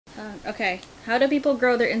Okay, how do people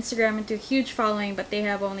grow their Instagram into a huge following but they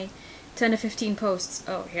have only 10 to 15 posts?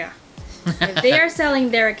 Oh, yeah. If they are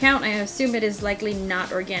selling their account, I assume it is likely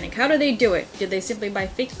not organic. How do they do it? Do they simply buy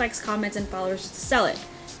fake likes, comments, and followers just to sell it?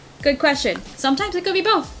 Good question. Sometimes it could be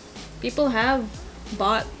both. People have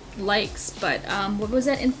bought likes, but what was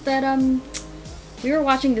that? We were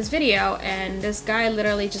watching this video, and this guy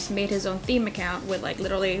literally just made his own theme account with like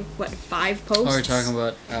literally what 5 posts. Oh, we're talking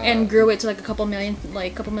about and grew it to like a couple million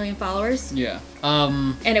followers. Yeah.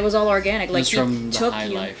 And it was all organic. Like from the High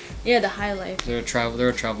Life. Yeah, the High Life. They're a travel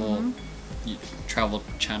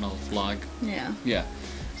channel vlog. Yeah. Yeah.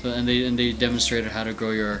 So and they demonstrated how to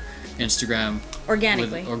grow your Instagram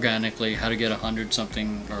organically, how to get 100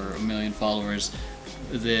 something or 1 million followers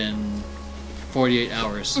within 48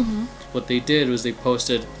 hours. What they did was they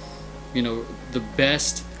posted, the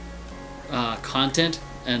best content,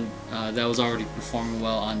 and that was already performing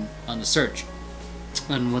well on the search.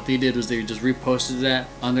 And what they did was they just reposted that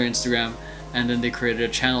on their Instagram, and then they created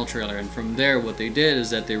a channel trailer. And from there, what they did is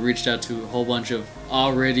that they reached out to a whole bunch of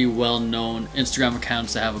already well-known Instagram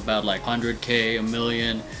accounts that have about like 100K, a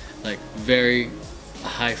million, like very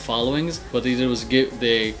high followings. What they did was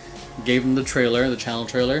they gave them the channel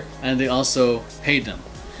trailer, and they also paid them.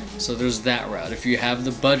 So there's that route. If you have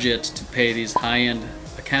the budget to pay these high-end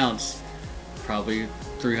accounts, probably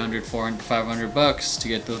 300, 400, 500 bucks to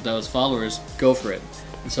get those followers, go for it.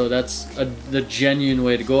 And so that's the genuine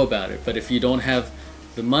way to go about it. But if you don't have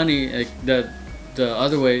the money, the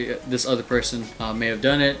other way, this other person may have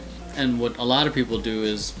done it. And what a lot of people do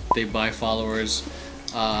is they buy followers,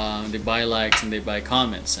 they buy likes, and they buy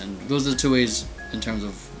comments. And those are the 2 ways in terms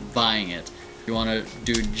of buying it. You want to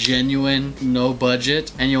do genuine, no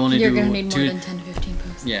budget, and you're gonna need more than 10 to 15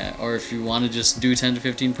 posts. Yeah, or if you want to just do 10 to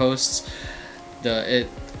 15 posts,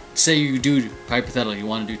 say you do, hypothetically, you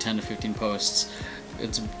want to do 10 to 15 posts,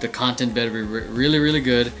 the content better be really, really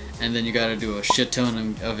good, and then you got to do a shit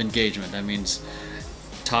ton of engagement. That means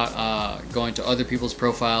going to other people's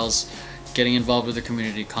profiles, getting involved with the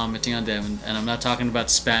community, commenting on them, and I'm not talking about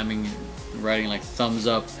spamming, writing like thumbs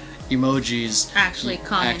up emojis. Actually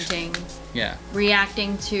commenting. Yeah.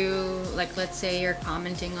 Reacting to, like, let's say you're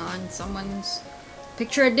commenting on someone's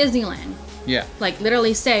picture at Disneyland. Yeah. Like,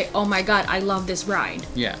 literally say, oh my god, I love this ride.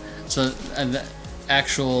 Yeah. So, the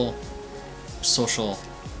actual social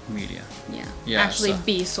media. Yeah. Yeah. Actually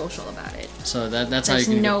be social about it. So that's how you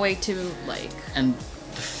can. There's no way to, like... And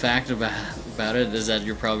the fact about it is that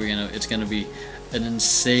you're probably it's gonna be an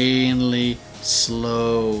insanely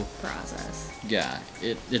slow process. Yeah,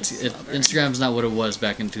 Instagram's not what it was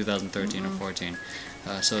back in 2013 or 14,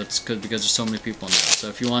 so it's good because there's so many people now. So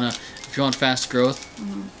if you want fast growth,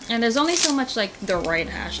 and there's only so much like the right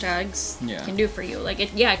hashtags can do for you. Like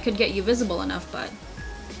it could get you visible enough, but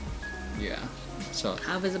so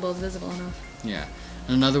how visible is visible enough? Yeah,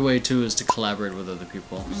 and another way too is to collaborate with other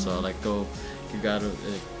people. So like you got to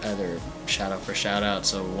either shout out for shout out.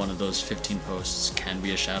 So one of those 15 posts can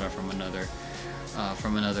be a shout out from another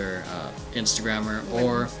Instagrammer,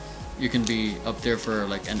 or you can be up there for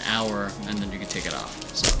like an hour and then you can take it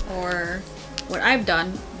off. So. Or what I've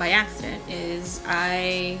done by accident is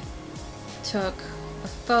I took a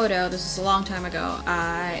photo. This is a long time ago.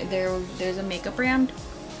 There's a makeup brand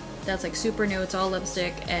that's like super new. It's all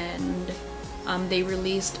lipstick, and they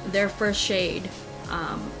released their first shade.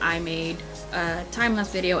 I made a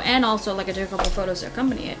time-lapse video, and also like I took a couple photos to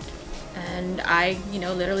accompany it. And I,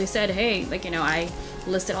 literally said, hey, I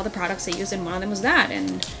listed all the products they used, and one of them was that.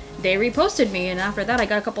 And they reposted me, and after that I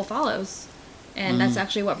got a couple follows. And that's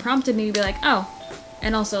actually what prompted me to be like, oh.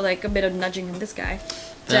 And also like a bit of nudging from this guy.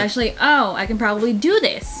 To actually, I can probably do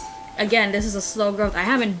this. Again, this is a slow growth. I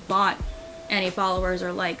haven't bought any followers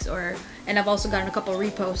or likes, and I've also gotten a couple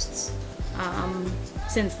reposts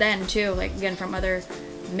since then too. Like, again, from other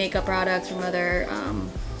makeup products, from other...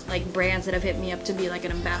 like brands that have hit me up to be like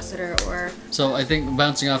an ambassador or... So I think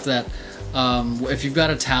bouncing off that, if you've got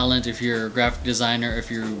a talent, if you're a graphic designer,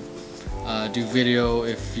 if you do video,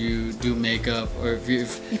 if you do makeup, or if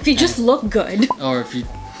you just look good, or if you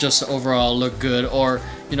just overall look good, or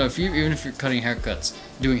even if you're cutting haircuts,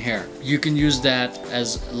 doing hair, you can use that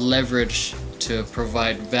as leverage to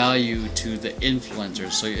provide value to the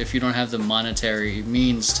influencers. So if you don't have the monetary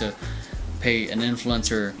means to pay an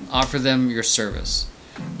influencer, offer them your service.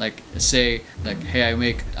 Like, say, like, hey,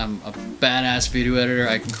 I'm a badass video editor.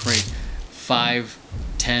 I can create 5,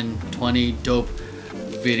 10, 20 dope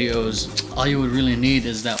videos. All you would really need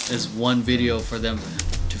is one video for them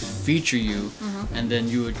to feature you, and then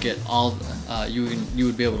you would get all you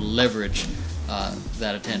would be able to leverage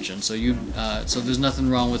that attention. So so there's nothing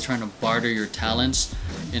wrong with trying to barter your talents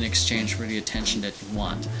in exchange for the attention that you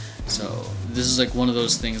want. So this is like one of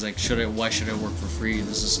those things like, why should I work for free?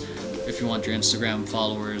 This is, if you want your Instagram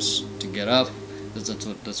followers to get up,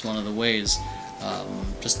 that's one of the ways.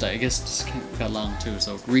 I guess just got long too.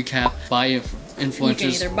 So recap: buy influencers. You can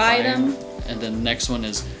either buy them, and then the next one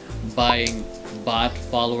is buying bot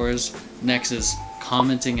followers. Next is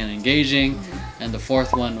commenting and engaging, and the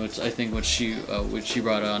fourth one, which I think what she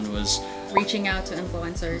brought on, was reaching out to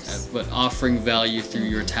influencers, but offering value through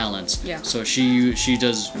your talents. Yeah. So she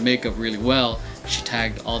does makeup really well. She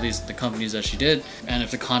tagged all the companies that she did, and if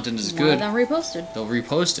the content is good, they'll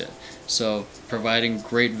repost it. So providing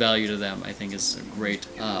great value to them, I think, is a great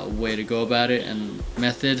way to go about it. And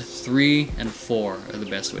method 3 and 4 are the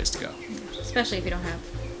best ways to go. Especially if you don't have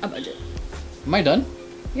a budget. Am I done?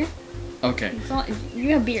 Yeah. Okay. You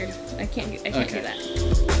have beard. I can't do that.